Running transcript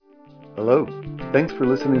Hello. Thanks for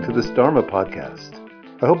listening to this Dharma podcast.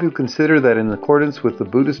 I hope you consider that in accordance with the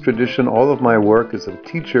Buddhist tradition, all of my work as a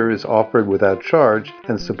teacher is offered without charge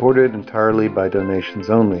and supported entirely by donations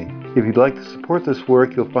only. If you'd like to support this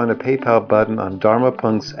work, you'll find a PayPal button on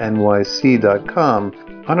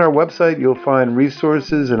dharmapunksnyc.com. On our website, you'll find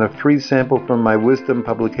resources and a free sample from my Wisdom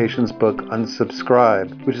Publications book,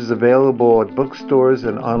 Unsubscribe, which is available at bookstores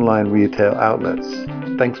and online retail outlets.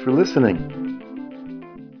 Thanks for listening.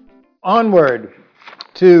 Onward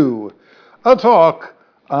to a talk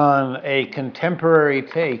on a contemporary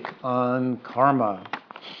take on karma.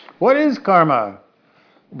 What is karma?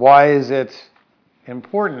 Why is it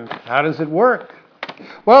important? How does it work?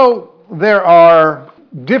 Well, there are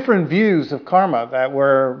different views of karma that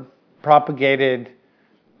were propagated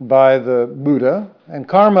by the Buddha, and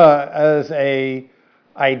karma as a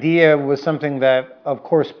idea was something that, of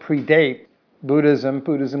course, predate Buddhism.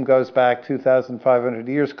 Buddhism goes back 2,500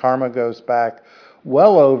 years. Karma goes back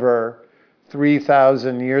well over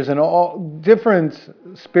 3,000 years. And all different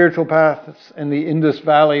spiritual paths in the Indus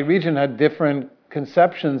Valley region had different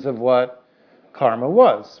conceptions of what karma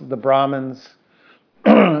was. The Brahmins,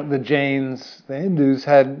 the Jains, the Hindus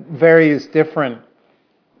had various different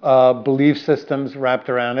belief systems wrapped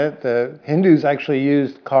around it. The Hindus actually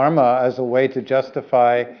used karma as a way to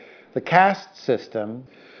justify the caste system.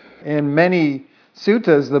 In many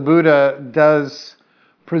suttas, the Buddha does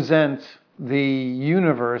present the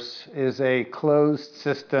universe as a closed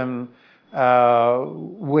system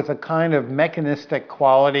with a kind of mechanistic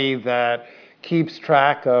quality that keeps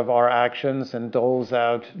track of our actions and doles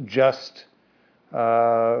out just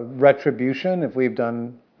retribution if we've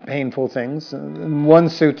done painful things. In one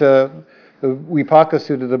sutta, the Vipaka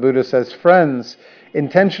Sutta, the Buddha says, "Friends,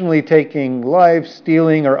 intentionally taking life,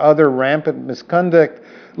 stealing, or other rampant misconduct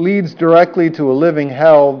leads directly to a living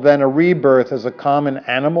hell, then a rebirth as a common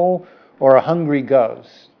animal or a hungry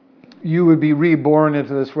ghost." You would be reborn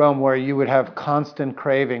into this realm where you would have constant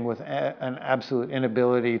craving with an absolute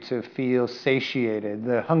inability to feel satiated.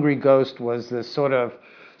 The hungry ghost was this sort of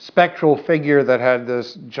spectral figure that had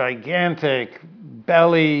this gigantic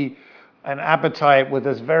belly and appetite with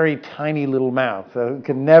this very tiny little mouth. It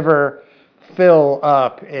could never fill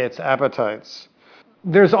up its appetites.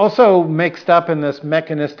 There's also mixed up in this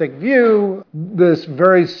mechanistic view, this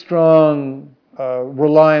very strong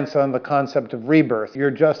reliance on the concept of rebirth.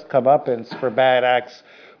 Your just comeuppance for bad acts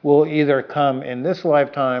will either come in this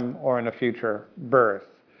lifetime or in a future birth.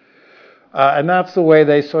 And that's the way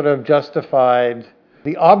they sort of justified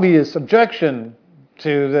the obvious objection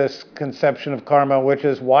to this conception of karma, which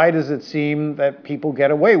is, why does it seem that people get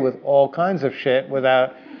away with all kinds of shit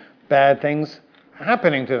without bad things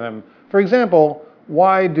happening to them? For example,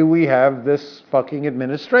 why do we have this fucking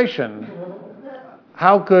administration?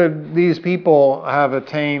 How could these people have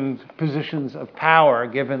attained positions of power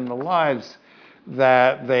given the lives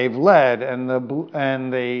that they've led and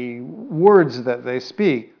the words that they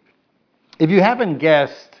speak? If you haven't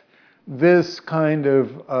guessed, this kind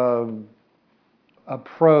of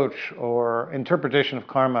approach or interpretation of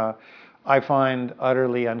karma I find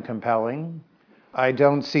utterly uncompelling. I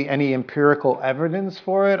don't see any empirical evidence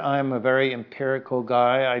for it. I'm a very empirical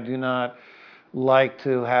guy. I do not like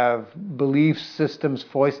to have belief systems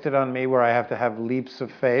foisted on me where I have to have leaps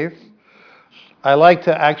of faith. I like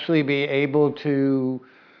to actually be able to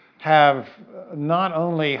have not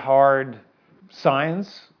only hard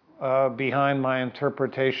science behind my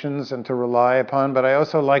interpretations and to rely upon, but I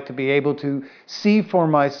also like to be able to see for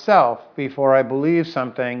myself before I believe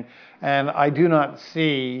something, and I do not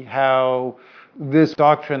see how this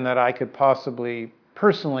doctrine that I could possibly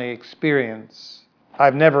personally experience.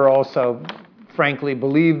 I've never also, frankly,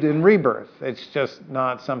 believed in rebirth. It's just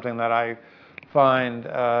not something that I find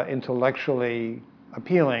intellectually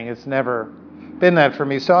appealing. It's never been that for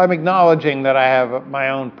me. So I'm acknowledging that I have my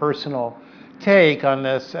own personal take on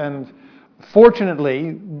this, and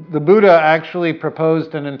fortunately, the Buddha actually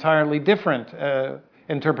proposed an entirely different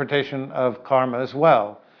interpretation of karma as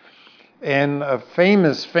well. In a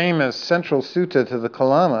famous central sutta to the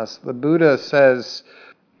Kalamas, the Buddha says,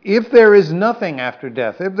 if there is nothing after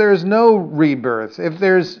death, if there is no rebirth, if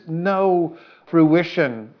there's no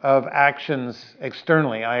fruition of actions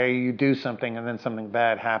externally, i.e. you do something and then something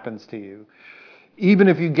bad happens to you, even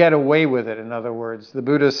if you get away with it, in other words, the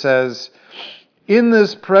Buddha says, in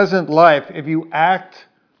this present life, if you act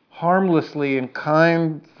harmlessly and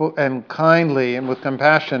kindly and with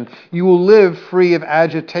compassion, you will live free of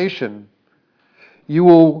agitation. You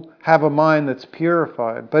will have a mind that's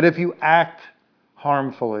purified. But if you act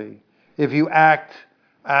harmfully, if you act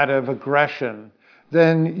out of aggression,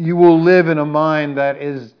 then you will live in a mind that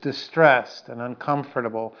is distressed and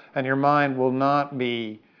uncomfortable, and your mind will not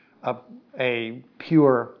be a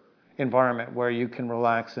pure environment where you can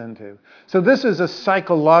relax into. So this is a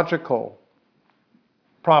psychological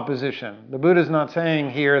proposition. The Buddha is not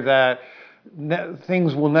saying here that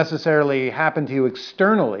things will necessarily happen to you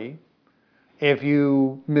externally if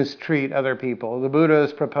you mistreat other people. The Buddha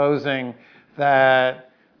is proposing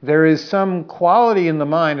that there is some quality in the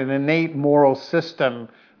mind, an innate moral system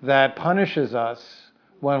that punishes us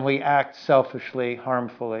when we act selfishly,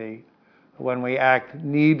 harmfully, when we act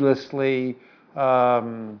needlessly,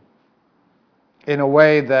 in a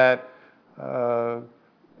way that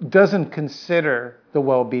doesn't consider the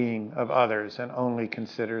well-being of others and only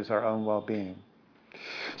considers our own well-being.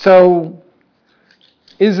 So,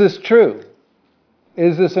 is this true?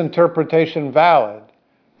 Is this interpretation valid?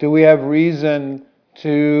 Do we have reason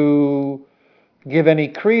to give any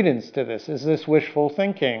credence to this? Is this wishful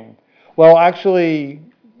thinking? Well, actually,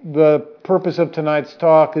 the purpose of tonight's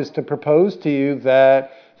talk is to propose to you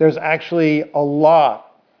that there's actually a lot,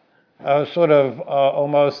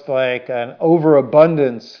 almost like an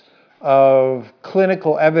overabundance of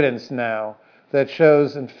clinical evidence now that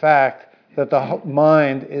shows, in fact, that the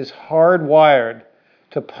mind is hardwired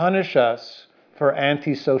to punish us for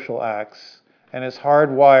antisocial acts and is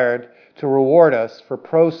hardwired to reward us for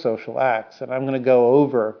pro-social acts. And I'm going to go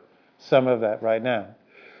over some of that right now.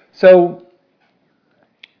 So,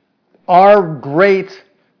 our great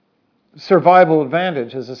survival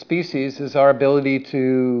advantage as a species is our ability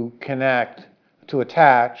to connect, to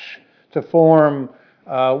attach, to form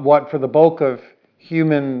what for the bulk of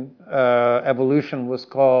human evolution was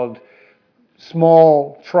called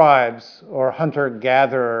small tribes or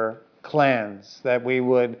hunter-gatherer clans that we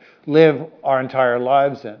would live our entire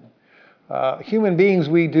lives in. Human beings,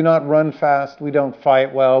 we do not run fast, we don't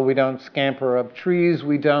fight well, we don't scamper up trees,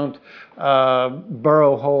 we don't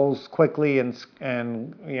burrow holes quickly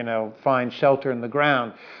and find shelter in the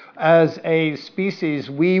ground. As a species,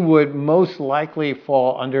 we would most likely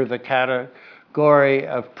fall under the category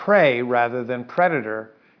of prey rather than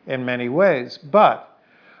predator in many ways. But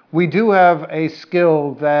we do have a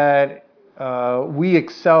skill that we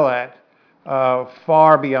excel at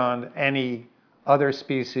far beyond any other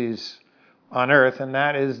species on Earth, and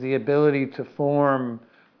that is the ability to form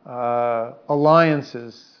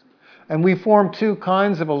alliances. And we form two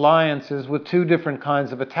kinds of alliances with two different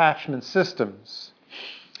kinds of attachment systems.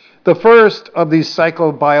 The first of these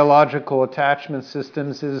psychobiological attachment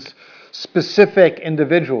systems is specific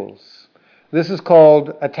individuals. This is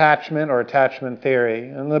called attachment or attachment theory.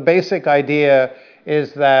 And the basic idea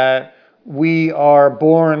is that we are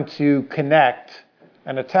born to connect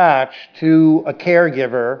and attach to a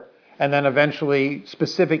caregiver and then eventually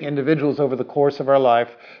specific individuals over the course of our life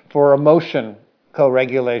for emotion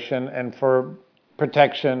co-regulation and for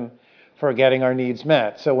protection, for getting our needs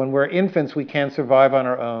met. So when we're infants, we can't survive on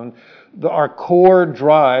our own. Our core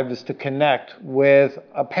drive is to connect with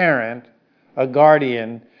a parent, a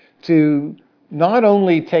guardian, to not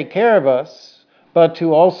only take care of us, but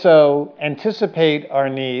to also anticipate our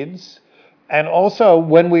needs. And also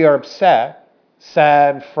when we are upset,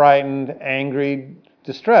 sad, frightened, angry,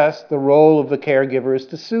 distressed, the role of the caregiver is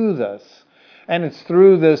to soothe us. And it's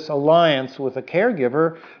through this alliance with a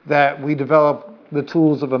caregiver that we develop the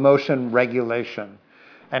tools of emotion regulation.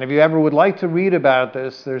 And if you ever would like to read about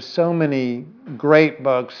this, there's so many great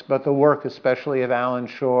books, but the work especially of Alan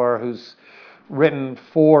Shore, who's written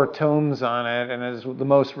 4 tomes on it and is the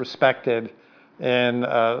most respected and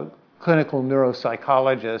clinical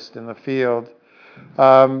neuropsychologist in the field.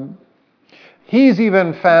 He's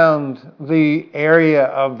even found the area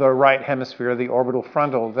of the right hemisphere, the orbital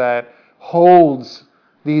frontal, that holds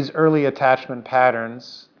these early attachment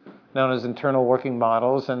patterns, known as internal working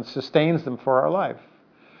models, and sustains them for our life.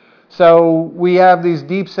 So we have these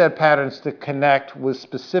deep-set patterns to connect with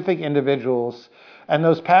specific individuals, and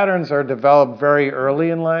those patterns are developed very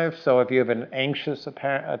early in life. So if you have an anxious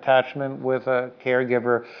attachment with a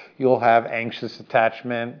caregiver, you'll have anxious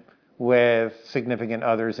attachment with significant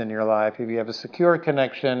others in your life. If you have a secure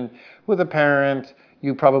connection with a parent,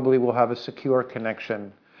 you probably will have a secure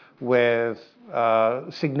connection with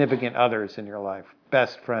significant others in your life,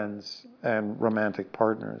 best friends and romantic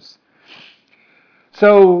partners.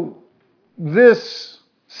 So this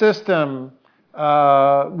system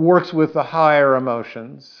works with the higher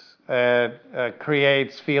emotions. It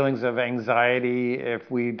creates feelings of anxiety if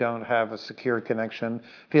we don't have a secure connection,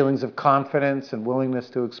 feelings of confidence and willingness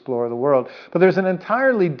to explore the world. But there's an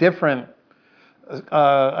entirely different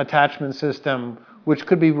attachment system which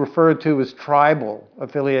could be referred to as tribal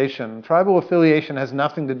affiliation. Tribal affiliation has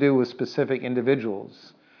nothing to do with specific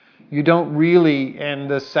individuals. You don't really, in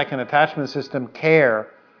the second attachment system,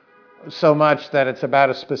 care so much that it's about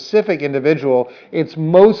a specific individual. It's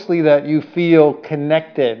mostly that you feel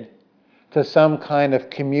connected to some kind of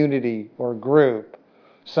community or group,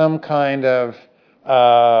 some kind of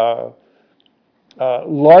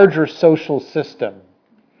larger social system.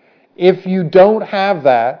 If you don't have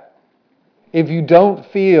that, if you don't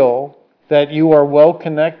feel that you are well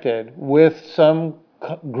connected with some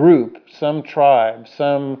group, some tribe,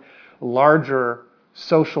 some larger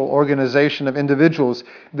social organization of individuals,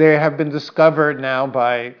 they have been discovered now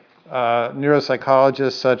by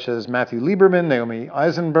neuropsychologists such as Matthew Lieberman, Naomi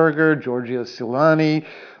Eisenberger, Giorgio Silani,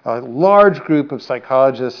 a large group of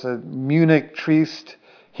psychologists at Munich, Triest,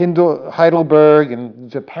 Heidelberg, and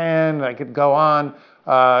Japan. I could go on.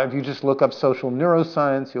 If you just look up social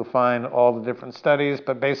neuroscience, you'll find all the different studies.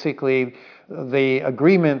 But basically, the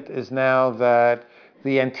agreement is now that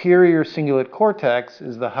the anterior cingulate cortex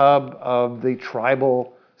is the hub of the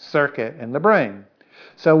tribal circuit in the brain.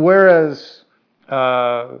 So whereas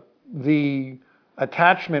the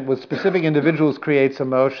attachment with specific individuals creates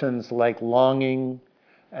emotions like longing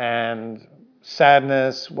and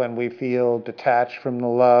sadness when we feel detached from the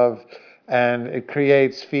love, and it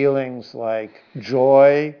creates feelings like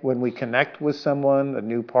joy when we connect with someone, a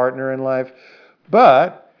new partner in life.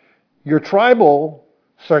 But your tribal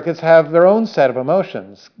circuits have their own set of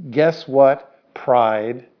emotions. Guess what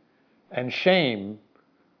pride and shame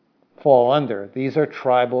fall under? These are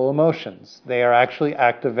tribal emotions. They are actually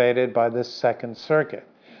activated by this second circuit.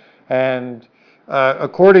 And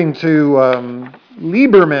according to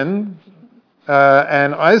Lieberman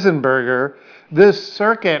and Eisenberger, this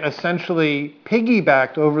circuit essentially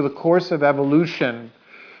piggybacked over the course of evolution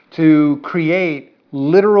to create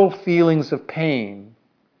literal feelings of pain,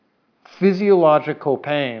 physiological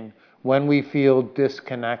pain, when we feel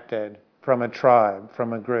disconnected from a tribe,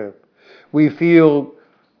 from a group. We feel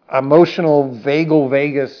emotional, vagal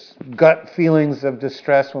vagus, gut feelings of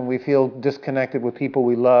distress when we feel disconnected with people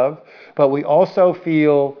we love, but we also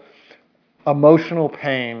feel emotional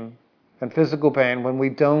pain and physical pain when we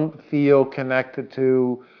don't feel connected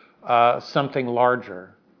to something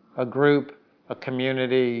larger, a group, a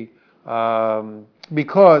community,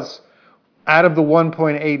 because out of the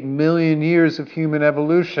 1.8 million years of human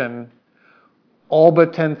evolution, all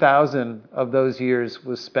but 10,000 of those years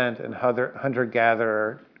was spent in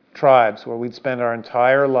hunter-gatherer tribes, where we'd spend our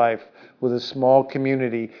entire life with a small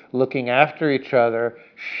community looking after each other,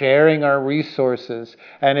 sharing our resources.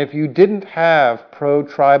 And if you didn't have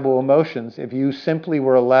pro-tribal emotions, if you simply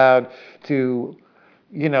were allowed to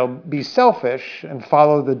be selfish and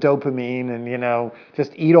follow the dopamine and,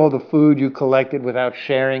 just eat all the food you collected without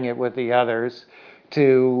sharing it with the others,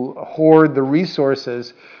 to hoard the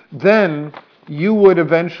resources, then you would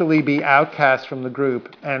eventually be outcast from the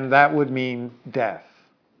group, and that would mean death.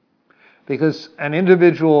 Because an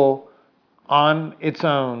individual on its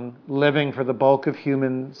own, living for the bulk of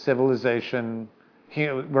human civilization,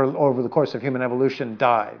 over the course of human evolution,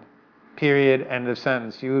 died. Period. End of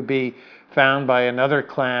sentence. You would be found by another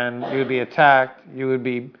clan, you would be attacked, you would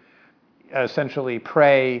be essentially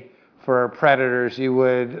prey for predators, you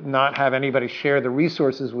would not have anybody share the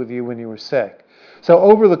resources with you when you were sick. So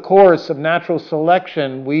over the course of natural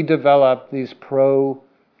selection, we developed these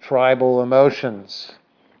pro-tribal emotions.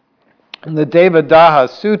 In the Devadaha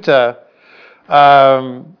Sutta,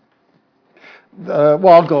 I'm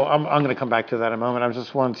going to come back to that in a moment. I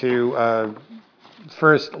just want to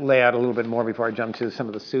first lay out a little bit more before I jump to some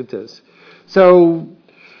of the suttas. So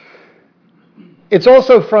it's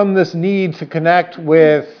also from this need to connect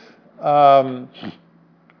with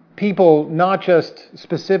people, not just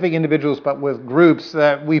specific individuals, but with groups,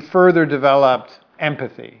 that we further developed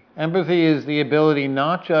empathy. Empathy is the ability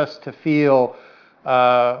not just to feel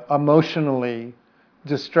emotionally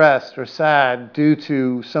distressed or sad due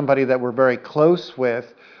to somebody that we're very close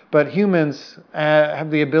with, but humans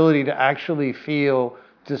have the ability to actually feel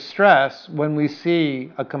distress when we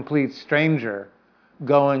see a complete stranger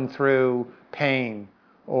going through pain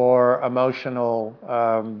or emotional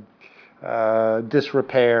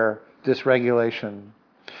disrepair, dysregulation.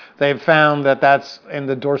 They've found that that's in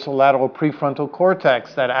the dorsolateral prefrontal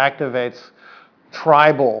cortex that activates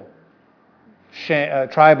tribal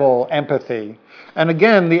empathy. And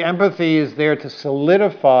again, the empathy is there to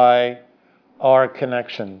solidify our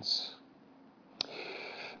connections.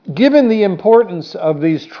 Given the importance of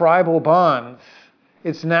these tribal bonds,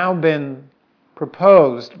 it's now been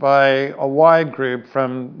proposed by a wide group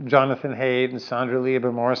from Jonathan Haidt and Sandra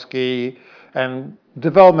Lyubomirsky and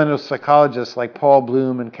developmental psychologists like Paul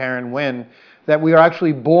Bloom and Karen Wynn, that we are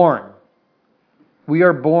actually born. We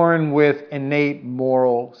are born with innate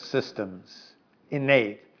moral systems.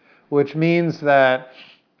 Innate. Which means that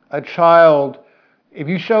a child, if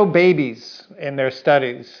you show babies in their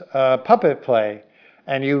studies puppet play,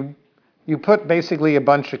 and you put basically a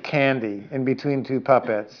bunch of candy in between two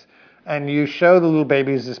puppets, and you show the little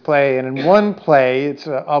babies this play, and in one play, it's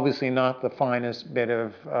obviously not the finest bit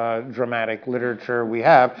of dramatic literature we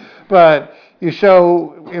have, but you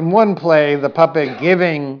show in one play the puppet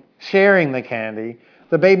sharing the candy,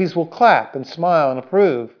 the babies will clap and smile and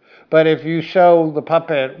approve. But if you show the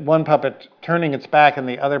puppet, one puppet turning its back and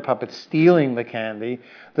the other puppet stealing the candy,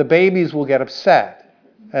 the babies will get upset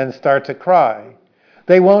and start to cry.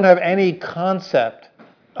 They won't have any concept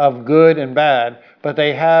of good and bad, but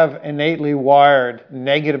they have innately wired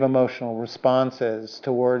negative emotional responses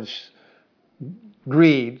towards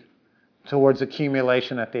greed, towards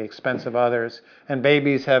accumulation at the expense of others. And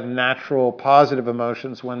babies have natural positive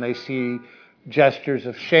emotions when they see gestures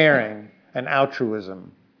of sharing and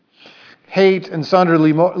altruism. Haidt and Sandra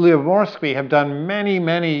Lyubomirsky have done many,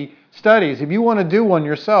 many studies. If you want to do one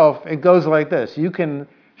yourself, it goes like this. You can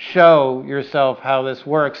show yourself how this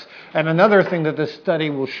works. And another thing that this study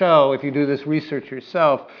will show, if you do this research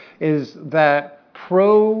yourself, is that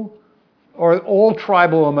all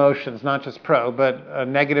tribal emotions, not just but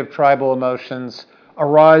negative tribal emotions,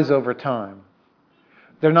 arise over time.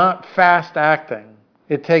 They're not fast acting.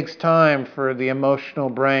 It takes time for the emotional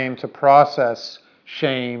brain to process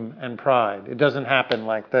shame and pride. It doesn't happen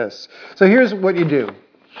like this. So here's what you do.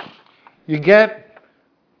 You get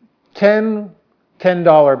 10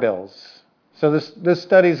 $10 bills. So this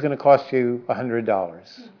study is going to cost you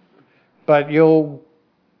 $100. But you'll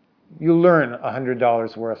learn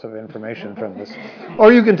 $100 worth of information from this.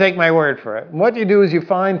 Or you can take my word for it. And what you do is you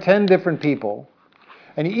find 10 different people,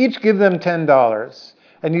 and you each give them $10,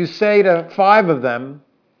 and you say to 5 of them,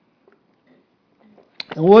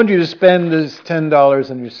 I want you to spend this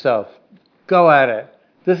 $10 on yourself. Go at it.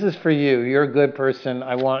 This is for you. You're a good person.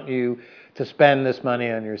 I want you to spend this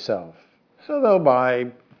money on yourself. So they'll buy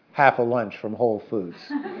half a lunch from Whole Foods.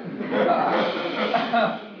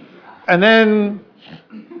 And then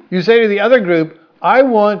you say to the other group, I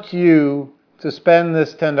want you to spend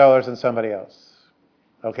this $10 on somebody else.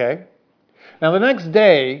 Okay? Now the next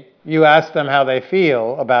day, you ask them how they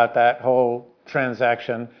feel about that whole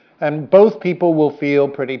transaction, and both people will feel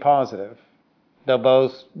pretty positive. They'll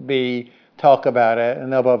both talk about it,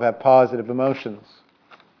 and they'll both have positive emotions.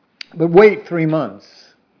 But wait 3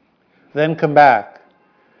 months. Then come back.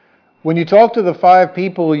 When you talk to the 5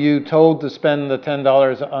 people you told to spend the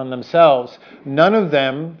 $10 on themselves, none of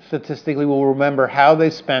them statistically will remember how they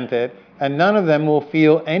spent it, and none of them will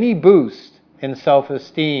feel any boost in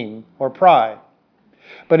self-esteem or pride.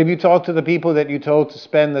 But if you talk to the people that you told to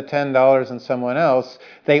spend the $10 on someone else,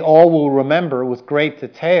 they all will remember with great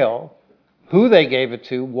detail who they gave it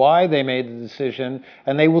to, why they made the decision,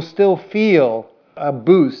 and they will still feel a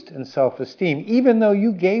boost in self-esteem. Even though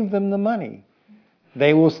you gave them the money,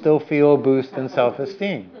 they will still feel a boost in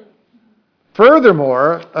self-esteem.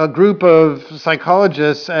 Furthermore, a group of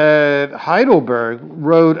psychologists at Heidelberg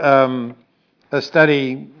wrote a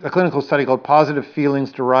clinical study called Positive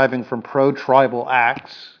Feelings Deriving from Pro-Tribal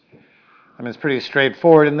Acts. I mean, it's pretty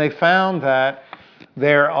straightforward. And they found that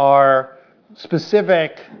there are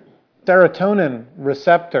specific serotonin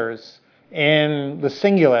receptors in the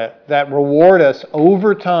cingulate that reward us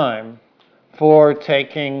over time for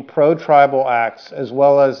taking pro-tribal acts, as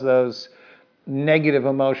well as those negative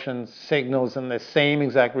emotion signals in the same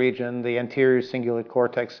exact region, the anterior cingulate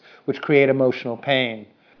cortex, which create emotional pain.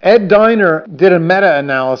 Ed Diner did a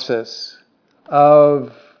meta-analysis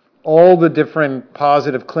of all the different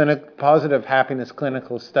positive happiness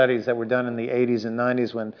clinical studies that were done in the 80s and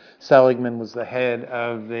 90s when Seligman was the head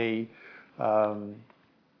of the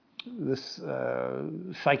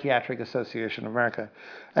Psychiatric Association of America.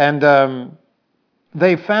 And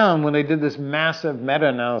they found, when they did this massive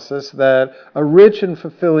meta-analysis, that a rich and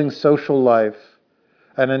fulfilling social life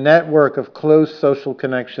and a network of close social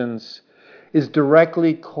connections is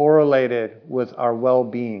directly correlated with our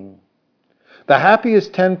well-being. The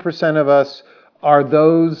happiest 10% of us are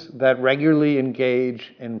those that regularly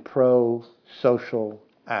engage in pro-social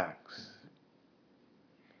acts.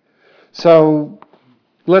 So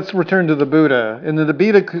let's return to the Buddha. In the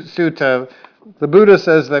Nibbida Sutta, the Buddha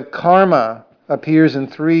says that karma appears in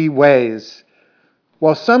 3 ways.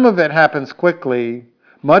 While some of it happens quickly,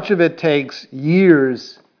 much of it takes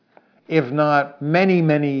years, if not many,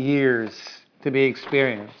 many years, to be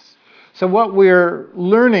experienced. So what we're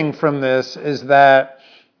learning from this is that,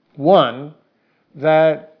 one,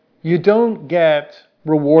 that you don't get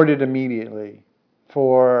rewarded immediately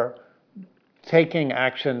for taking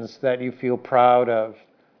actions that you feel proud of,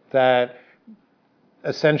 that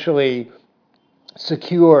essentially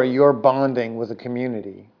secure your bonding with a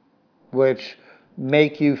community, which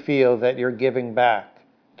make you feel that you're giving back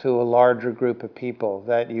to a larger group of people,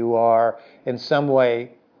 that you are in some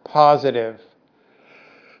way positive.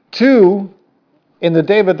 Two, in the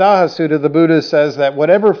Devadaha Sutta, the Buddha says that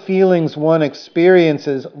whatever feelings one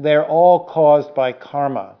experiences, they're all caused by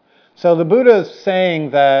karma. So the Buddha is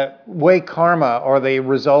saying that way karma, or the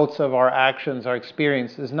results of our actions, our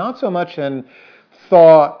experience, is not so much in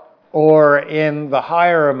thought or in the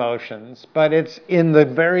higher emotions, but it's in the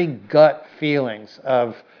very gut feelings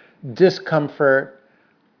of discomfort,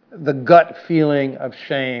 the gut feeling of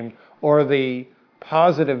shame, or the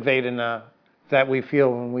positive Vedana that we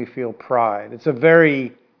feel when we feel pride. It's a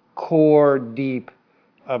very core, deep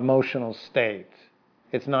emotional state.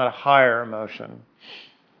 It's not a higher emotion,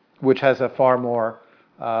 which has a far more,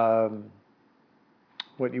 what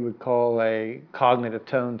you would call a cognitive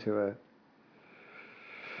tone to it.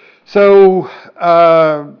 So,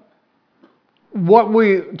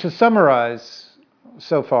 to summarize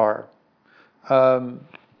so far,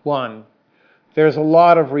 one, there's a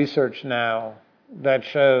lot of research now that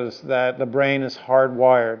shows that the brain is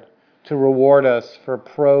hardwired to reward us for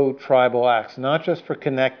pro-tribal acts, not just for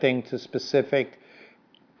connecting to specific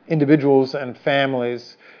individuals and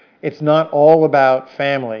families. It's not all about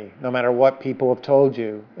family, no matter what people have told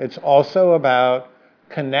you. It's also about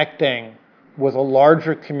connecting with a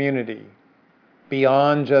larger community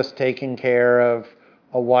beyond just taking care of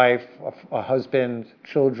a wife, a husband,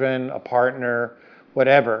 children, a partner,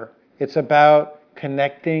 whatever. It's about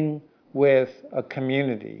connecting with a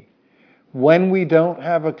community. When we don't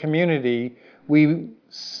have a community, we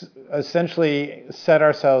essentially set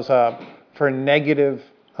ourselves up for negative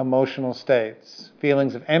emotional states,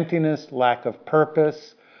 feelings of emptiness, lack of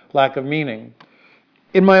purpose, lack of meaning.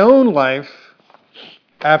 In my own life,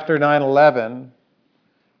 after 9/11,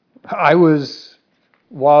 while I was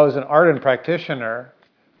an ardent practitioner,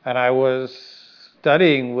 and I was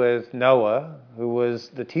studying with Noah, who was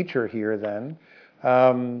the teacher here then,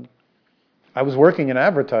 I was working in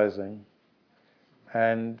advertising.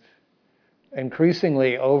 And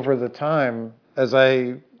increasingly over the time, as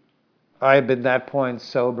I had been at that point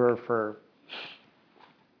sober for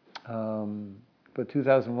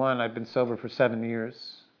 2001, I'd been sober for 7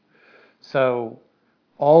 years. So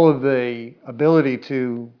all of the ability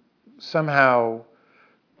to somehow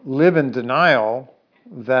live in denial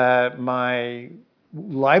that my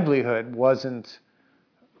livelihood wasn't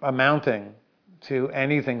amounting to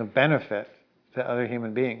anything of benefit to other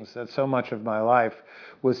human beings, that so much of my life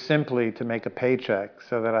was simply to make a paycheck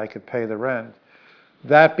so that I could pay the rent.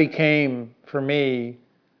 That became, for me,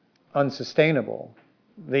 unsustainable.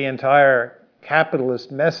 The entire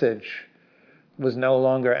capitalist message was no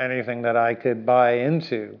longer anything that I could buy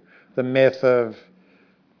into. The myth of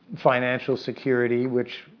financial security,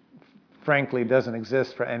 which frankly doesn't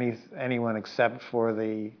exist for anyone except for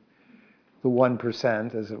the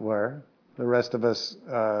 1%, as it were. The rest of us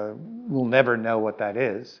will never know what that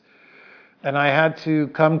is. And I had to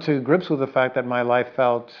come to grips with the fact that my life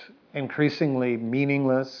felt increasingly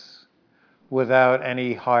meaningless, without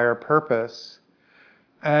any higher purpose.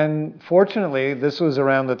 And fortunately, this was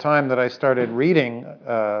around the time that I started reading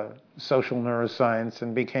social neuroscience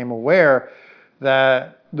and became aware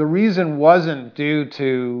that the reason wasn't due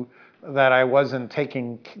to that I wasn't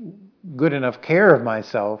taking good enough care of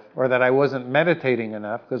myself, or that I wasn't meditating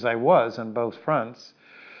enough, because I was on both fronts.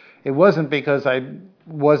 It wasn't because I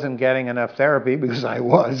wasn't getting enough therapy, because I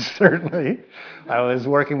was, certainly. I was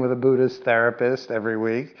working with a Buddhist therapist every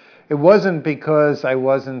week. It wasn't because I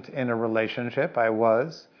wasn't in a relationship. I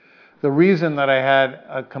was. The reason that I had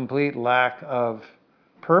a complete lack of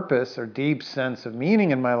purpose or deep sense of meaning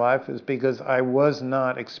in my life is because I was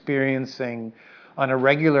not experiencing on a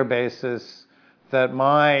regular basis that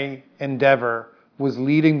my endeavor was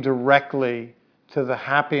leading directly to the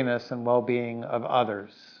happiness and well-being of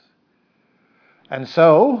others. And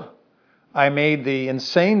so I made the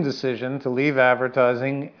insane decision to leave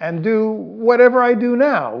advertising and do whatever I do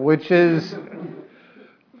now, which is,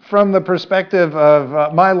 from the perspective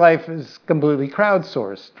of my life is completely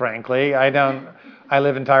crowdsourced, frankly. I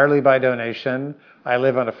live entirely by donation. I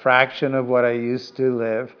live on a fraction of what I used to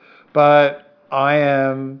live, but I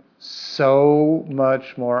am so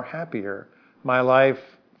much more happier. My life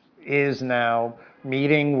is now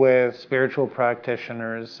meeting with spiritual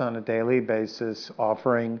practitioners on a daily basis,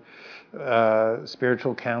 offering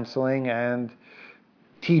spiritual counseling and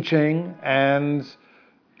teaching, and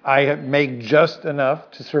I make just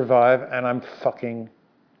enough to survive, and I'm fucking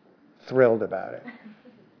thrilled about it.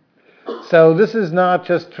 So this is not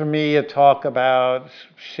just for me a talk about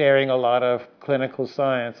sharing a lot of clinical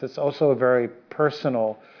science. It's also a very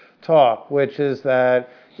personal talk, which is that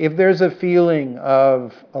if there's a feeling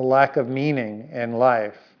of a lack of meaning in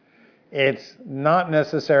life, it's not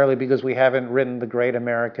necessarily because we haven't written the great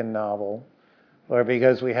American novel or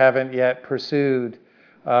because we haven't yet pursued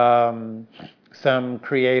some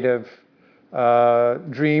creative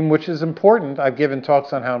dream, which is important. I've given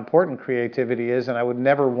talks on how important creativity is, and I would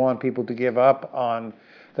never want people to give up on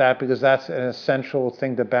that because that's an essential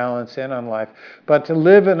thing to balance in on life. But to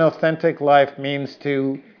live an authentic life means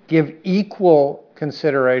to give equal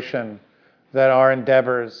consideration that our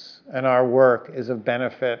endeavors and our work is of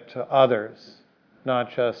benefit to others,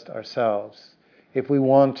 not just ourselves. If we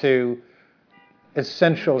want to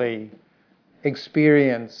essentially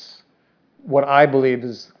experience what I believe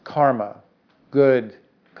is karma, good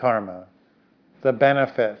karma, the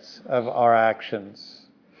benefits of our actions.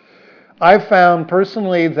 I've found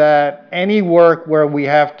personally that any work where we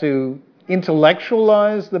have to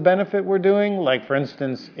intellectualize the benefit we're doing, like for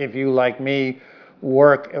instance, if you, like me,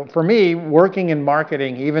 working in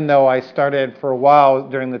marketing, even though I started for a while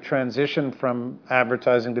during the transition from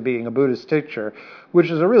advertising to being a Buddhist teacher,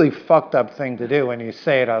 which is a really fucked up thing to do when you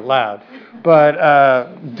say it out loud. But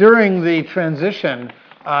during the transition,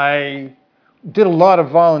 I did a lot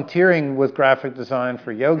of volunteering with graphic design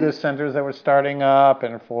for yoga centers that were starting up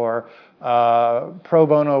and for pro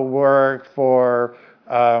bono work for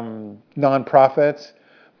nonprofits.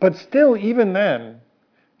 But still, even then,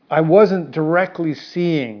 I wasn't directly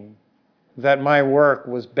seeing that my work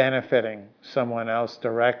was benefiting someone else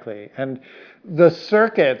directly. And the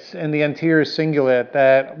circuits in the anterior cingulate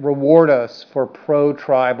that reward us for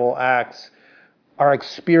pro-tribal acts are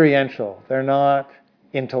experiential. They're not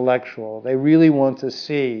intellectual. They really want to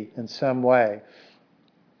see in some way.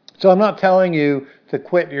 So I'm not telling you to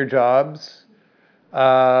quit your jobs.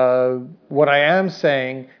 What I am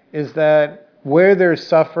saying is that where there's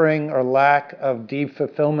suffering or lack of deep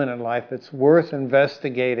fulfillment in life, it's worth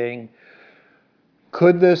investigating.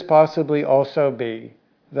 Could this possibly also be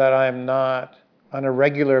that I'm not on a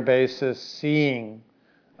regular basis seeing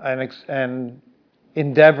and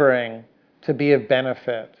endeavoring to be of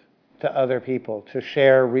benefit to other people, to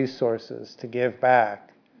share resources, to give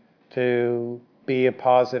back, to be a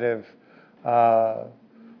positive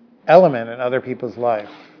element in other people's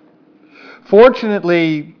life?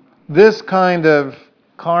 Fortunately, this kind of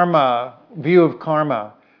view of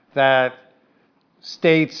karma that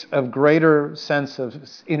states of greater sense of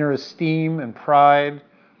inner esteem and pride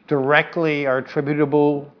directly are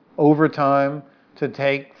attributable over time to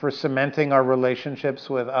take for cementing our relationships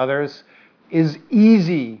with others is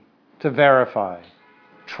easy to verify.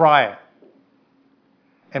 Try it.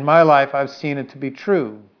 In my life, I've seen it to be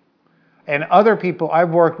true. And other people,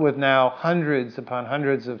 I've worked with now hundreds upon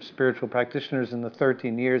hundreds of spiritual practitioners in the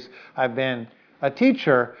 13 years I've been a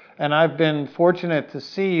teacher, and I've been fortunate to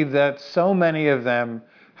see that so many of them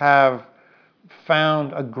have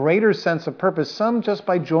found a greater sense of purpose, some just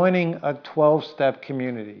by joining a 12-step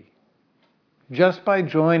community. Just by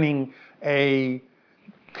joining a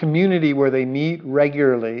community where they meet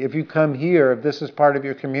regularly. If you come here, if this is part of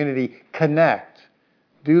your community, connect.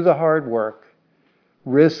 Do the hard work.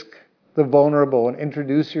 Risk the vulnerable and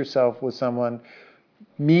introduce yourself with someone.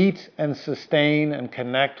 Meet and sustain and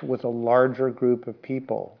connect with a larger group of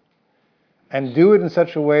people. And do it in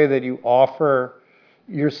such a way that you offer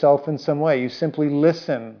yourself in some way. You simply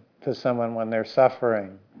listen to someone when they're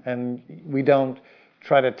suffering. And we don't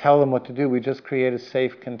try to tell them what to do. We just create a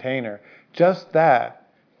safe container. Just that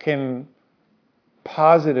can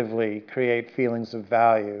positively create feelings of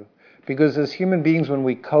value. Because as human beings, when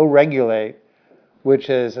we co-regulate, which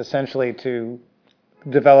is essentially to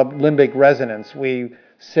develop limbic resonance, we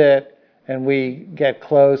sit and we get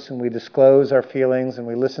close and we disclose our feelings and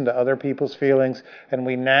we listen to other people's feelings, and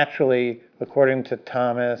we naturally, according to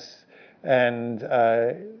Thomas and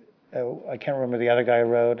I can't remember the other guy who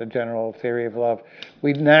wrote A General Theory of Love,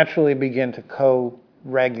 we naturally begin to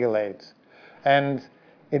co-regulate. And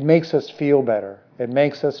it makes us feel better. It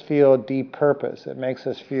makes us feel deep purpose. It makes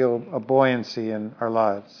us feel a buoyancy in our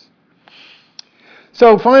lives.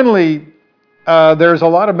 So finally, there's a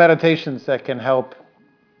lot of meditations that can help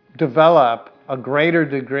develop a greater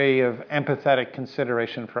degree of empathetic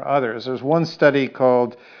consideration for others. There's one study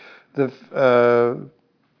called the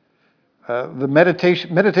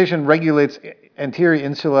meditation regulates anterior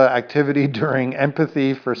insula activity during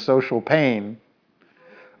empathy for social pain.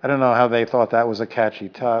 I don't know how they thought that was a catchy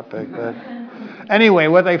topic, but anyway,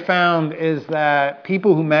 what they found is that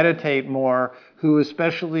people who meditate more, who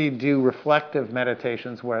especially do reflective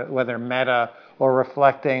meditations, whether metta or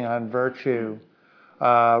reflecting on virtue,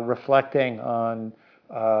 reflecting on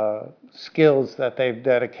skills that they've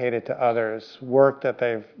dedicated to others, work that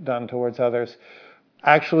they've done towards others,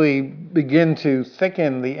 actually begin to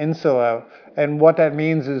thicken the insula. And what that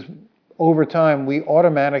means is over time, we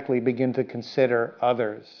automatically begin to consider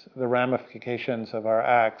others, the ramifications of our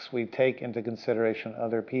acts. We take into consideration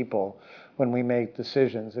other people when we make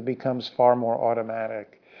decisions. It becomes far more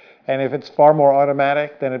automatic. And if it's far more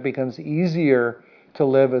automatic, then it becomes easier to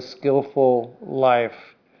live a skillful life.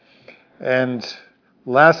 And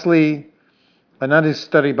lastly, another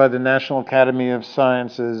study by the National Academy of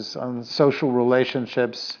Sciences on social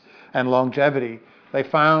relationships and longevity, they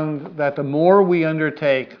found that the more we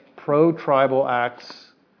undertake pro-tribal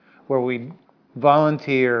acts where we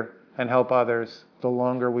volunteer and help others, the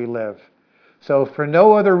longer we live. So for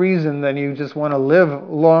no other reason than you just want to live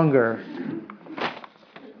longer,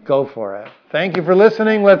 go for it. Thank you for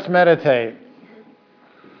listening. Let's meditate.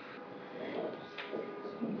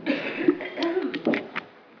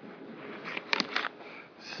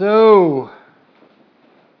 So,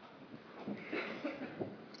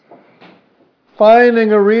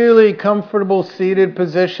 finding a really comfortable seated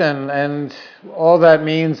position, and all that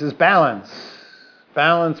means is balance.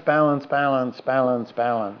 Balance, balance, balance, balance,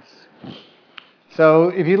 balance. So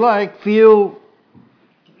if you like,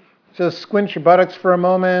 just squinch your buttocks for a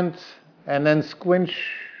moment, and then squinch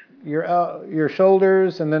your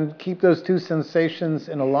shoulders, and then keep those two sensations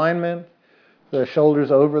in alignment. The shoulders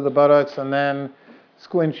over the buttocks, and then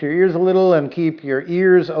squinch your ears a little and keep your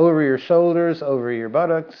ears over your shoulders, over your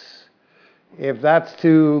buttocks. If that's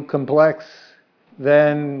too complex,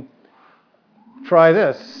 then try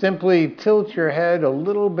this. Simply tilt your head a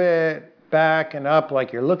little bit back and up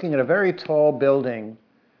like you're looking at a very tall building,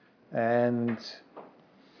 and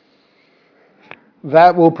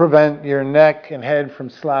that will prevent your neck and head from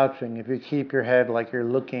slouching if you keep your head like you're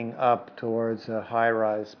looking up towards a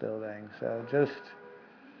high-rise building. So just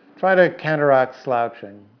try to counteract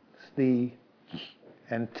slouching. It's the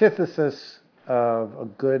antithesis of a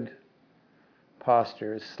good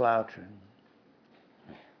posture is slouching.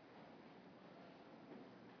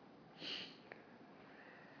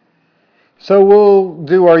 So we'll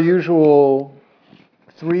do our usual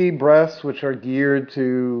 3 breaths, which are geared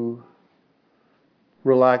to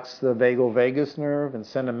relax the vagal vagus nerve and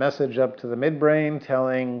send a message up to the midbrain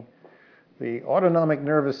telling the autonomic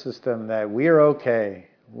nervous system that we're okay.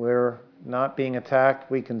 We're not being attacked.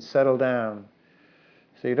 We can settle down.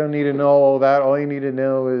 So you don't need to know all that. All you need to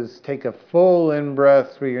know is take a full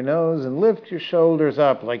in-breath through your nose and lift your shoulders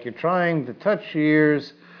up like you're trying to touch your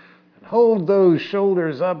ears. And hold those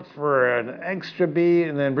shoulders up for an extra beat,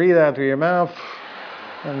 and then breathe out through your mouth.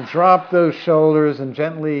 And drop those shoulders, and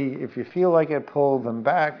gently, if you feel like it, pull them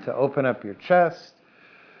back to open up your chest.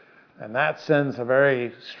 And that sends a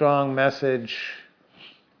very strong message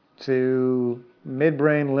to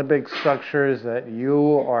midbrain limbic structures that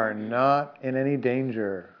you are not in any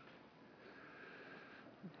danger.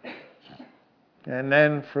 And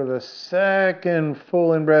then for the second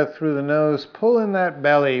full in-breath through the nose, pull in that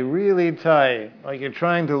belly really tight, like you're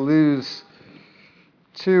trying to lose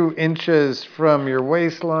 2 inches from your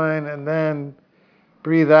waistline, and then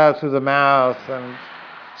breathe out through the mouth and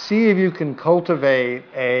see if you can cultivate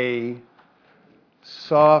a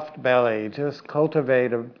soft belly. Just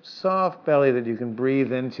cultivate a soft belly that you can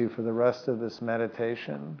breathe into for the rest of this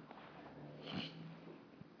meditation.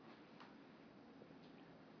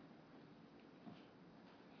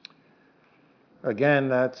 Again,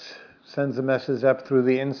 that sends a message up through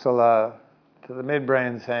the insula to the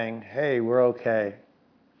midbrain saying, hey, we're okay.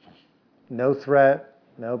 No threat,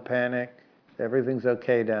 no panic. Everything's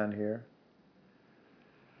okay down here.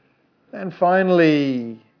 And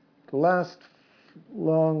finally, the last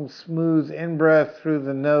long, smooth in-breath through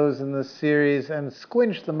the nose in this series, and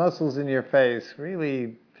squinch the muscles in your face.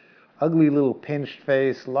 Really ugly little pinched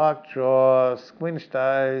face, locked jaw, squinched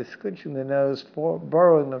eyes, squinching the nose,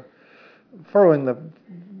 furrowing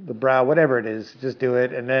the brow, whatever it is. Just do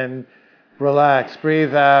it, and then relax.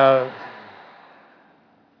 Breathe out.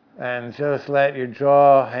 And just let your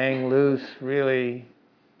jaw hang loose. Really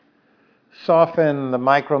soften the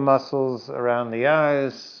micro muscles around the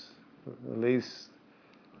eyes. Release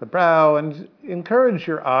the brow, and encourage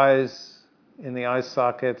your eyes in the eye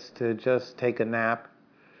sockets to just take a nap,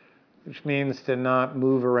 which means to not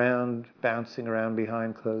move around, bouncing around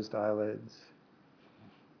behind closed eyelids.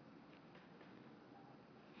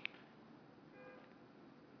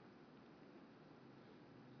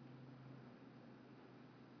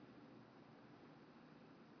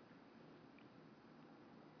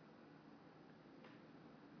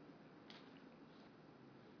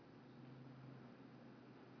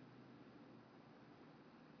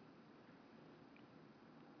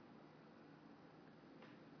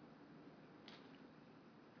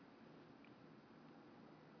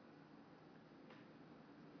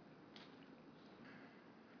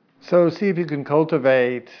 So see if you can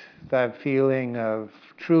cultivate that feeling of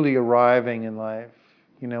truly arriving in life.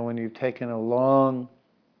 You know, when you've taken a long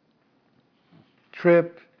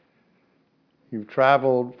trip, you've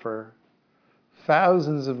traveled for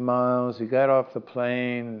thousands of miles, you got off the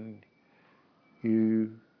plane,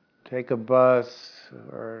 you take a bus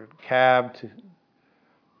or cab to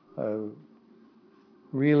a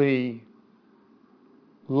really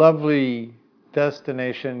lovely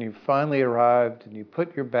destination, you finally arrived and you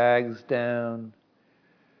put your bags down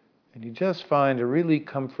and you just find a really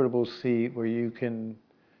comfortable seat where you can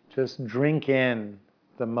just drink in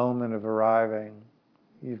the moment of arriving.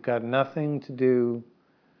 You've got nothing to do,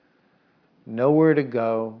 nowhere to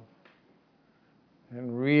go,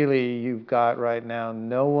 and really you've got right now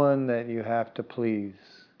no one that you have to please.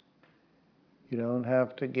 You don't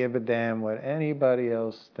have to give a damn what anybody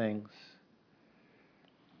else thinks.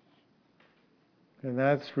 And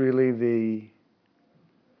that's really the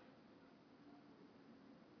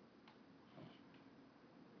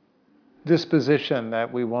disposition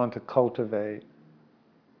that we want to cultivate.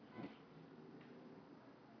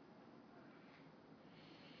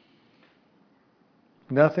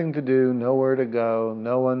 Nothing to do, nowhere to go,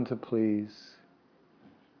 no one to please.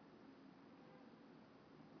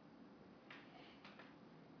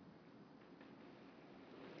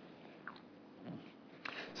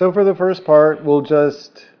 So for the first part, we'll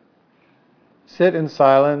just sit in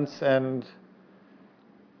silence, and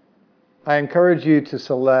I encourage you to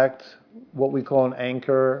select what we call an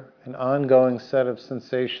anchor, an ongoing set of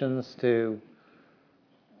sensations to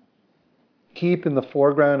keep in the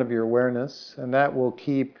foreground of your awareness, and that will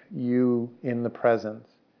keep you in the present.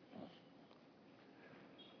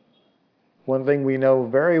 One thing we know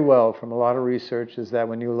very well from a lot of research is that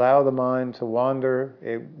when you allow the mind to wander,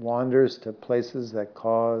 it wanders to places that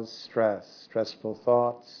cause stress, stressful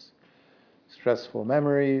thoughts, stressful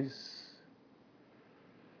memories.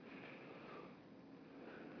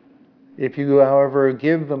 If you, however,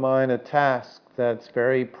 give the mind a task that's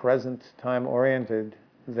very present time oriented,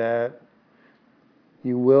 that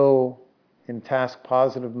you will, in task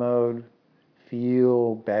positive mode,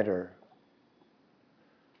 feel better.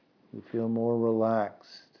 You feel more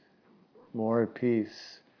relaxed, more at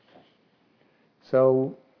peace.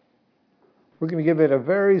 So we're going to give it a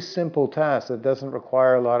very simple task that doesn't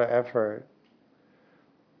require a lot of effort.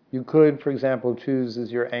 You could, for example, choose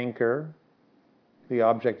as your anchor the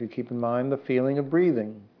object you keep in mind, the feeling of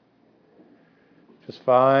breathing. Just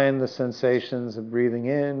find the sensations of breathing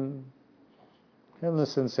in and the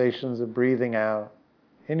sensations of breathing out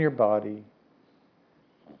in your body.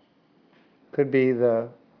 Could be the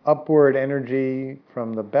upward energy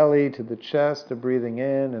from the belly to the chest of breathing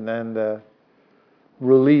in, and then the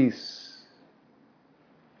release,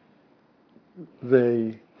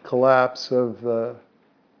 the collapse of the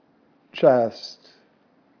chest,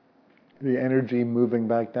 the energy moving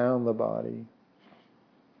back down the body.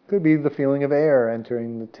 Could be the feeling of air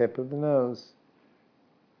entering the tip of the nose.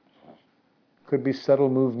 Could be subtle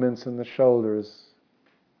movements in the shoulders.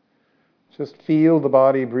 Just feel the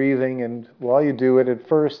body breathing, and while you do it, at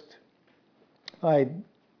first, I'd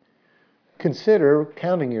consider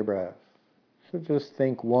counting your breath. So just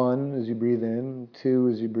think 1 as you breathe in, 2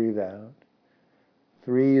 as you breathe out,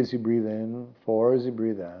 3 as you breathe in, 4 as you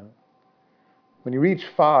breathe out. When you reach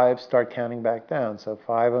 5, start counting back down. So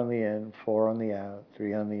 5 on the in, 4 on the out,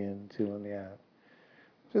 3 on the in, 2 on the out.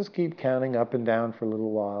 Just keep counting up and down for a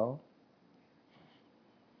little while,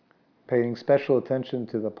 paying special attention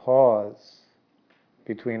to the pause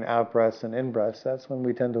between out breaths and in breaths. That's when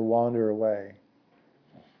we tend to wander away.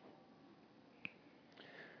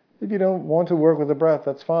 If you don't want to work with the breath,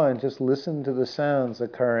 that's fine. Just listen to the sounds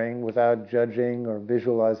occurring without judging or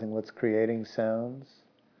visualizing what's creating sounds.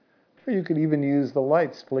 Or you could even use the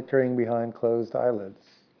lights flickering behind closed eyelids.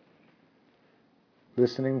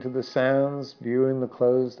 Listening to the sounds, viewing the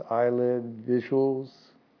closed eyelid visuals.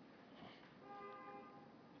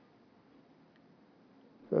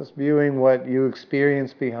 Just viewing what you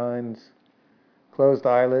experience behind closed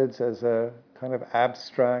eyelids as a kind of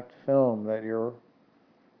abstract film that you're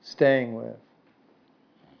staying with.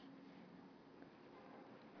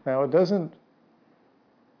 Now, you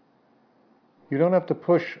don't have to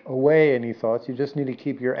push away any thoughts. You just need to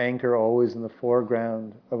keep your anchor always in the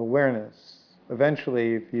foreground of awareness.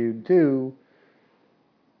 Eventually, if you do,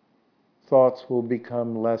 thoughts will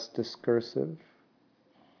become less discursive.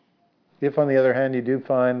 If, on the other hand, you do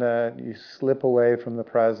find that you slip away from the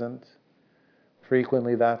present,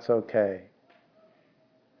 frequently that's okay.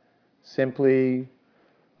 Simply,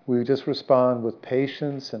 we just respond with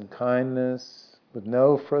patience and kindness, with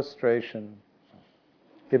no frustration.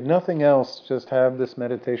 If nothing else, just have this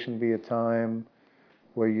meditation be a time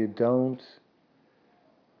where you don't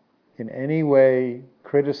in any way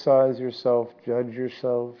criticize yourself, judge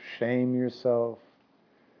yourself, shame yourself.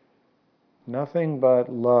 Nothing but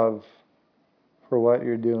love for what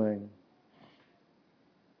you're doing.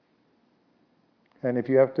 And if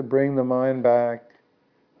you have to bring the mind back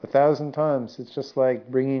 1,000 times, it's just like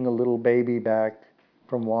bringing a little baby back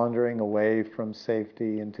from wandering away from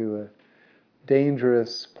safety into a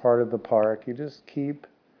dangerous part of the park. You just keep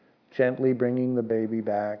gently bringing the baby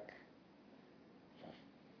back.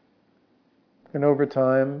 And over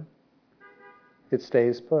time, it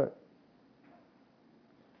stays put.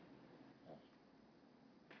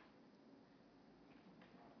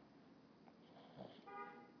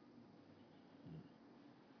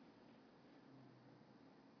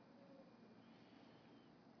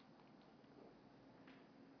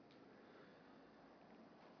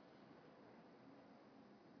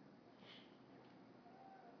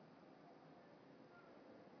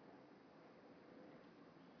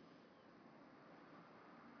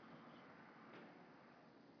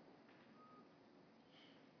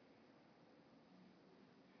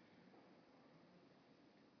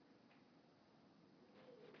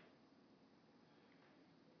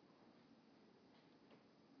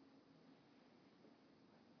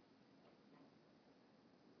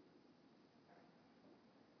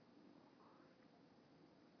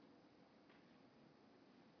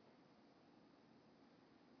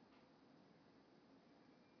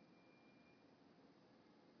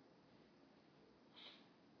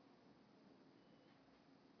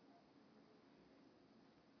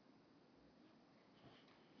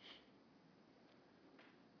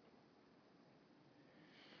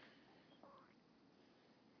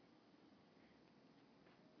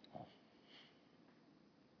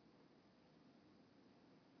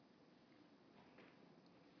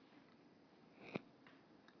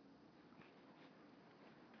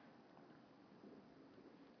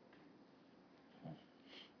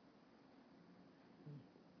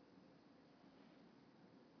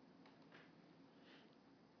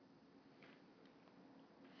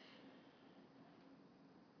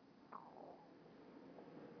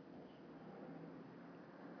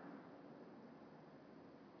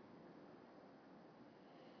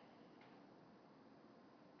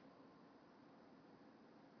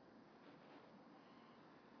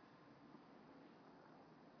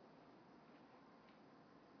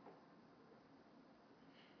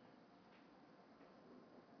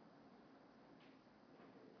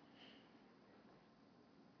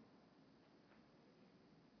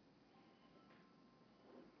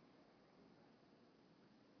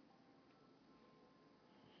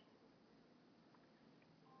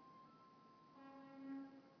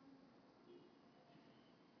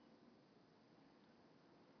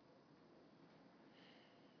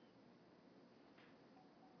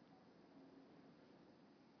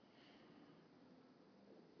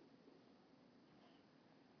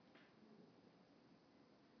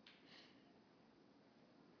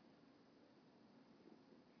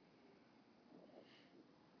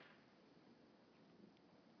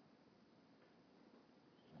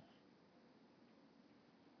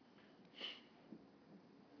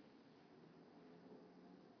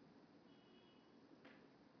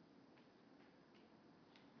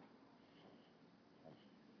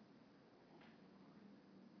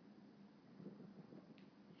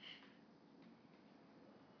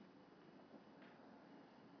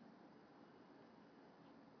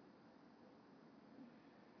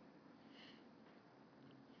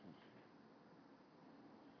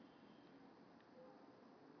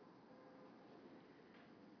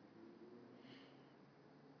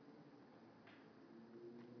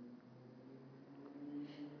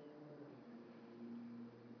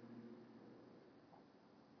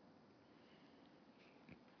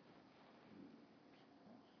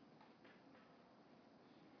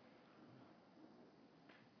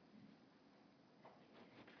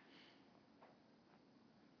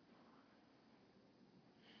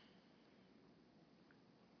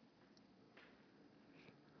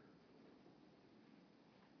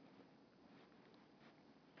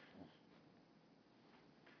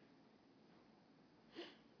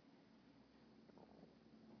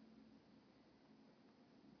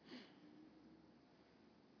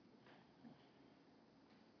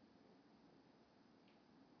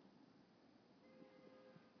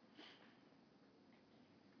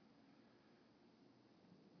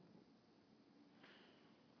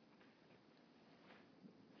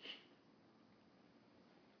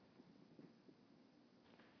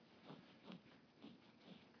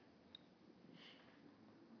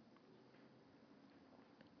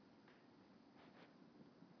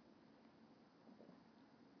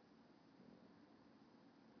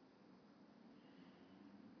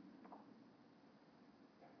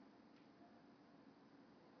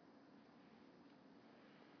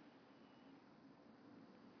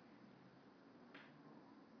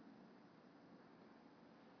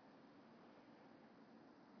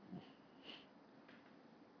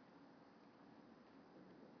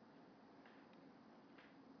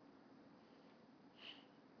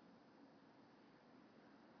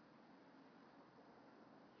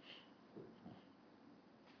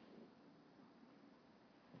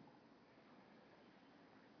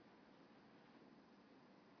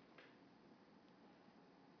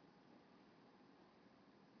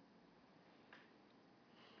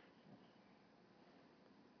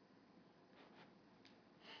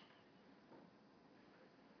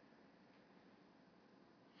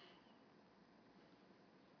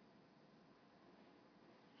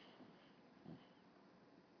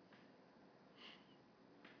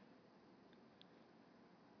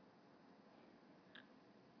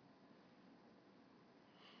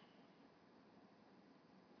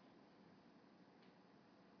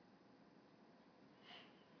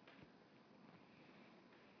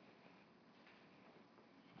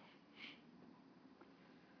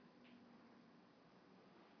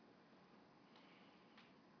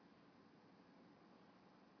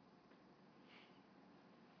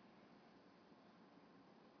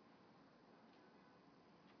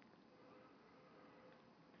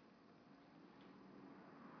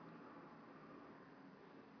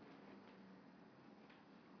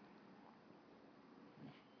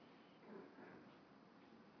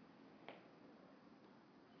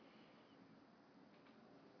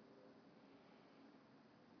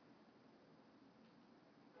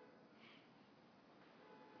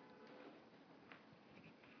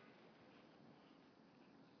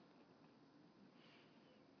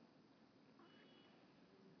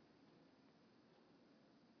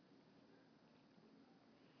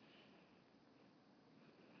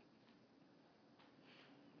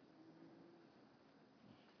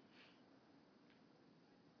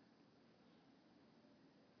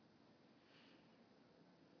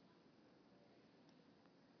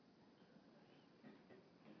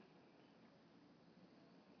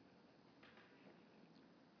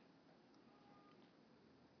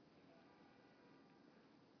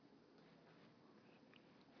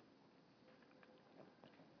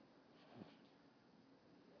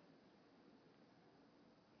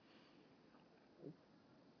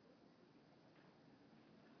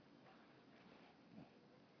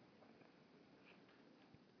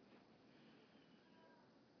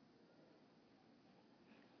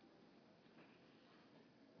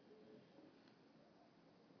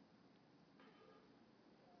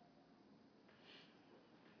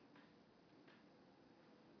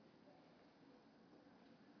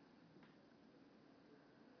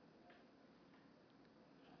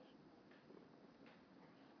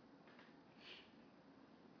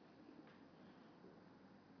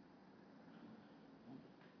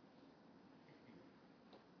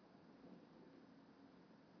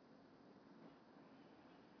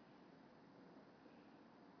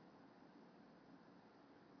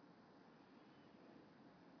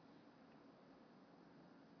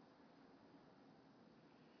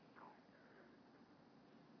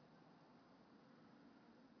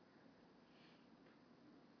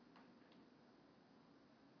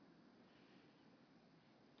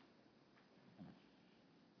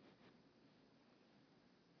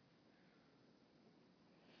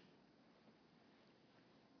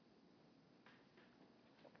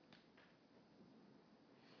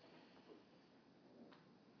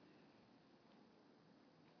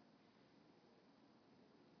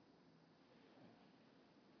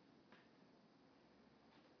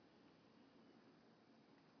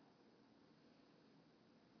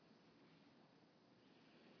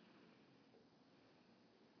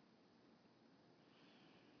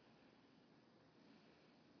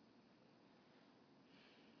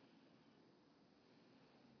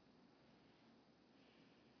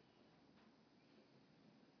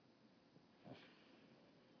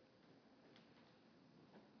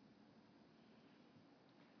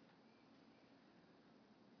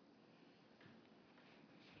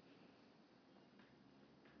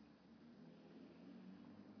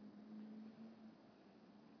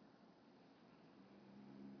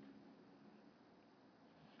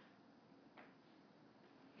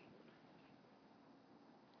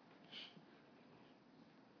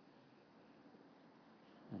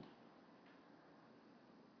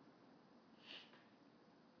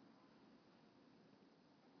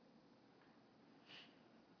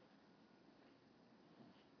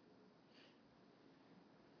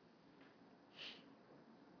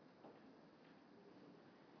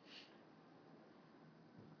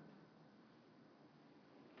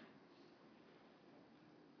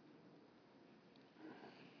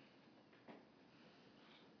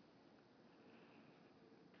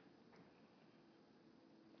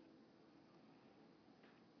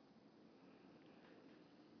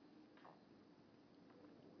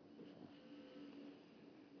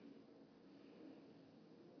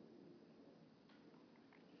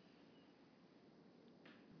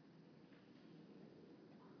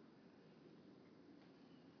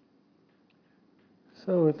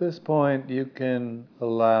 So at this point, you can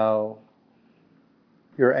allow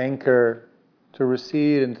your anchor to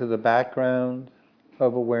recede into the background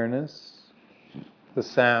of awareness, the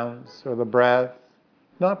sounds or the breath,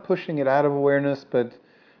 not pushing it out of awareness, but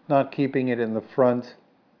not keeping it in the front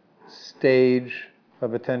stage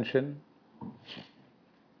of attention.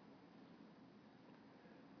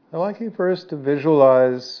 I'd like you first to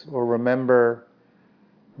visualize or remember,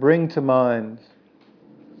 bring to mind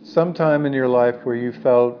some time in your life where you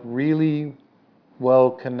felt really well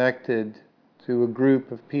connected to a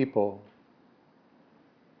group of people.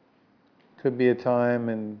 Could be a time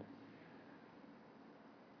in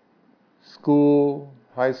school,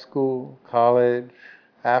 high school, college,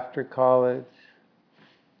 after college,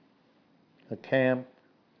 a camp,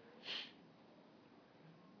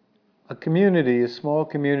 a community, a small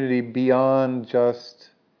community beyond just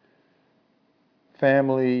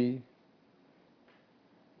family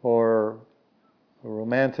or a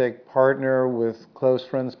romantic partner with close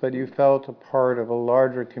friends, but you felt a part of a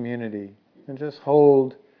larger community. And just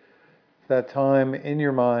hold that time in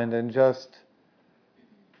your mind, and just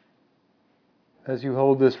as you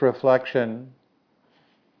hold this reflection,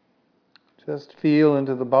 just feel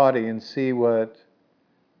into the body and see what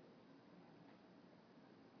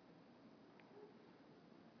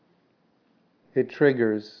it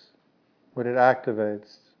triggers, what it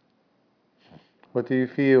activates. What do you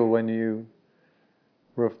feel when you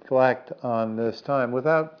reflect on this time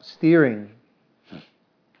without steering?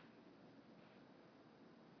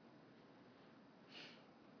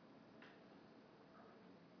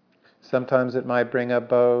 Sometimes it might bring up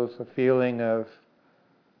both a feeling of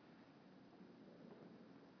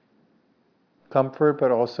comfort,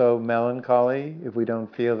 but also melancholy if we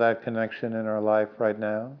don't feel that connection in our life right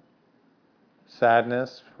now.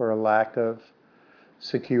 Sadness for a lack of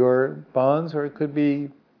secure bonds, or it could be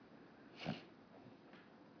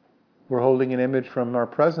we're holding an image from our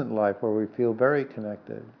present life where we feel very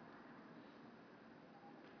connected.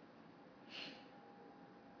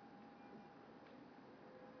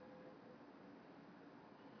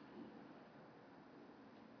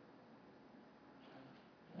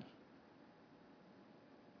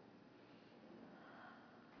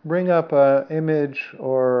 Bring up an image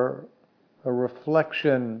or a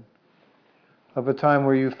reflection of a time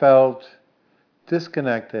where you felt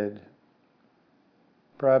disconnected,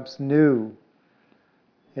 perhaps new,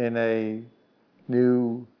 in a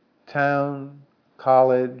new town,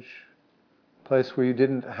 college, place where you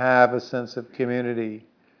didn't have a sense of community.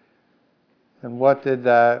 And what did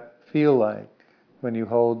that feel like when you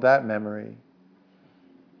hold that memory?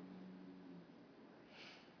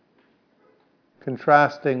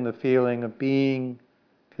 Contrasting the feeling of being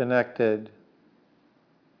connected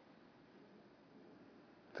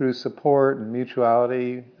through support and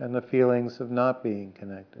mutuality, and the feelings of not being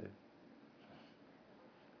connected.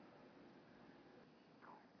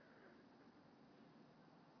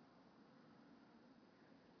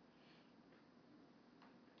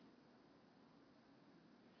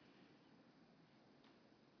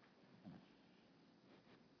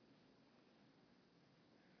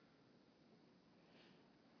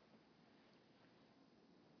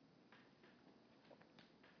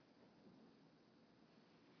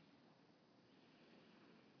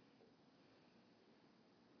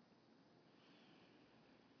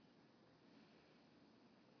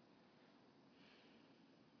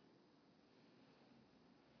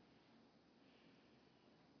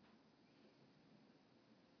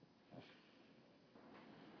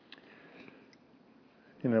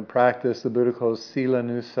 In a practice the Buddha calls Sila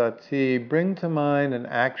Nusati, bring to mind an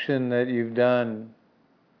action that you've done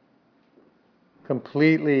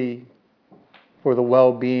completely for the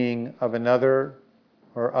well-being of another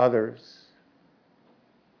or others.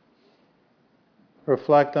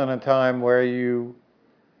 Reflect on a time where you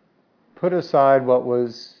put aside what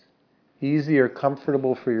was easy or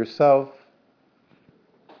comfortable for yourself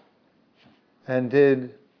and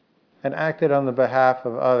acted on the behalf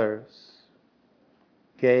of others.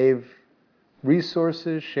 Gave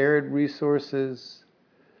resources, shared resources,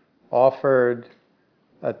 offered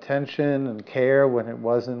attention and care when it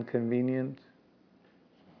wasn't convenient,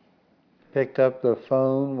 picked up the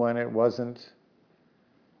phone when it wasn't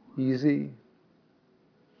easy.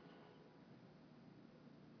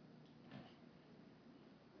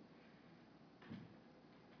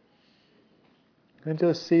 And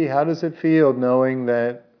just see, how does it feel knowing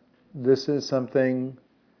that this is something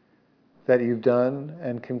that you've done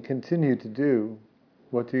and can continue to do?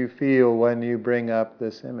 What do you feel when you bring up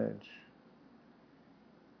this image?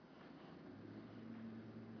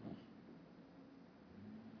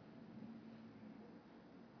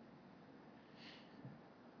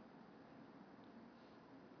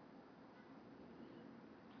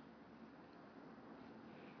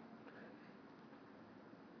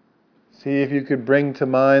 See if you could bring to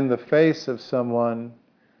mind the face of someone,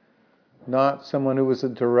 not someone who was a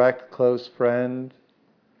direct close friend,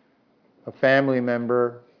 a family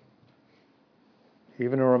member,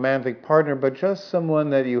 even a romantic partner, but just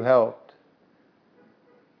someone that you helped.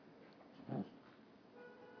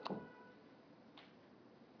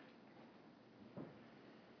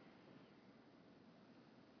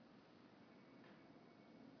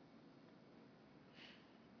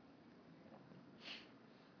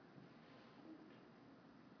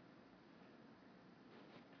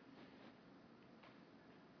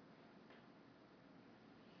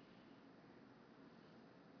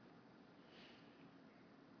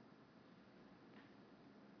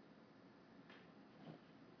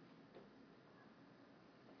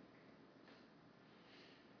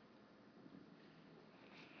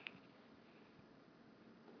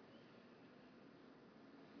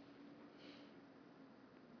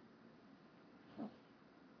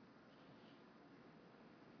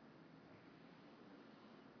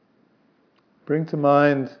 Bring to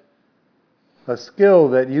mind a skill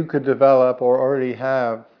that you could develop or already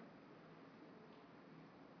have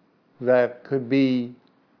that could be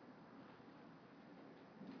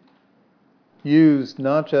used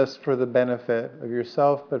not just for the benefit of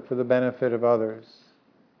yourself, but for the benefit of others.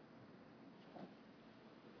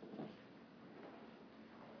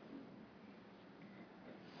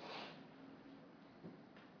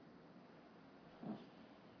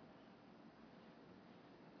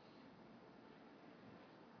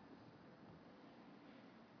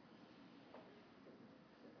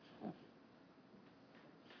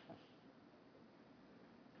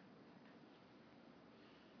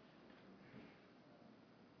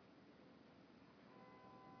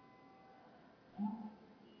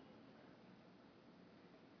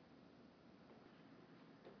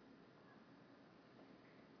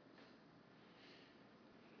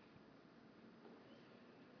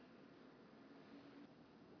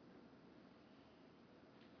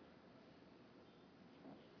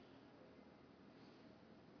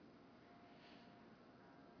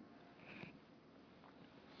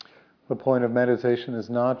 The point of meditation is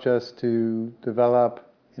not just to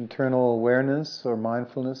develop internal awareness, or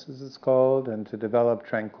mindfulness as it's called, and to develop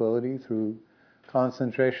tranquility through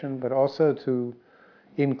concentration, but also to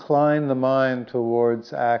incline the mind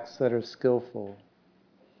towards acts that are skillful.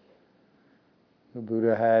 The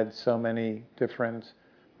Buddha had so many different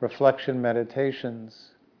reflection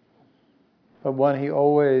meditations, but one he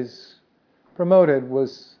always promoted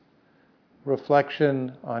was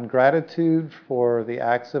reflection on gratitude for the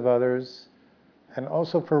acts of others, and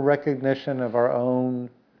also for recognition of our own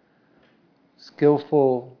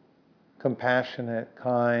skillful, compassionate,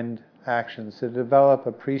 kind actions, to develop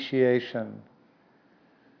appreciation.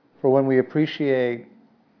 For when we appreciate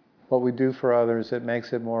what we do for others, it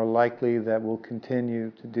makes it more likely that we'll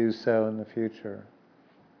continue to do so in the future.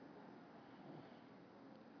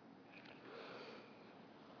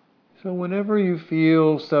 So whenever you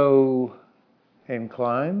feel so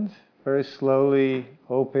inclined, very slowly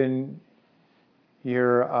open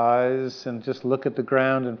your eyes and just look at the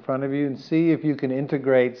ground in front of you and see if you can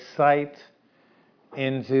integrate sight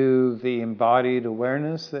into the embodied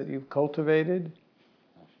awareness that you've cultivated.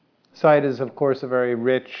 Sight is, of course, a very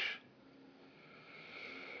rich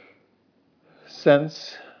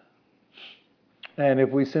sense. And if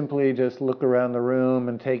we simply just look around the room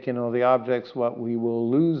and take in all the objects, what we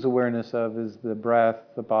will lose awareness of is the breath,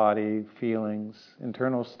 the body, feelings,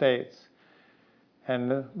 internal states.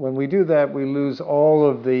 And when we do that, we lose all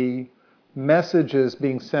of the messages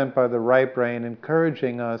being sent by the right brain,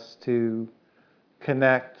 encouraging us to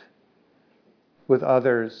connect with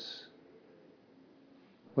others.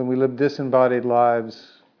 When we live disembodied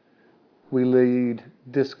lives, we lead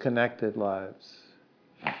disconnected lives.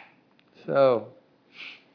 So,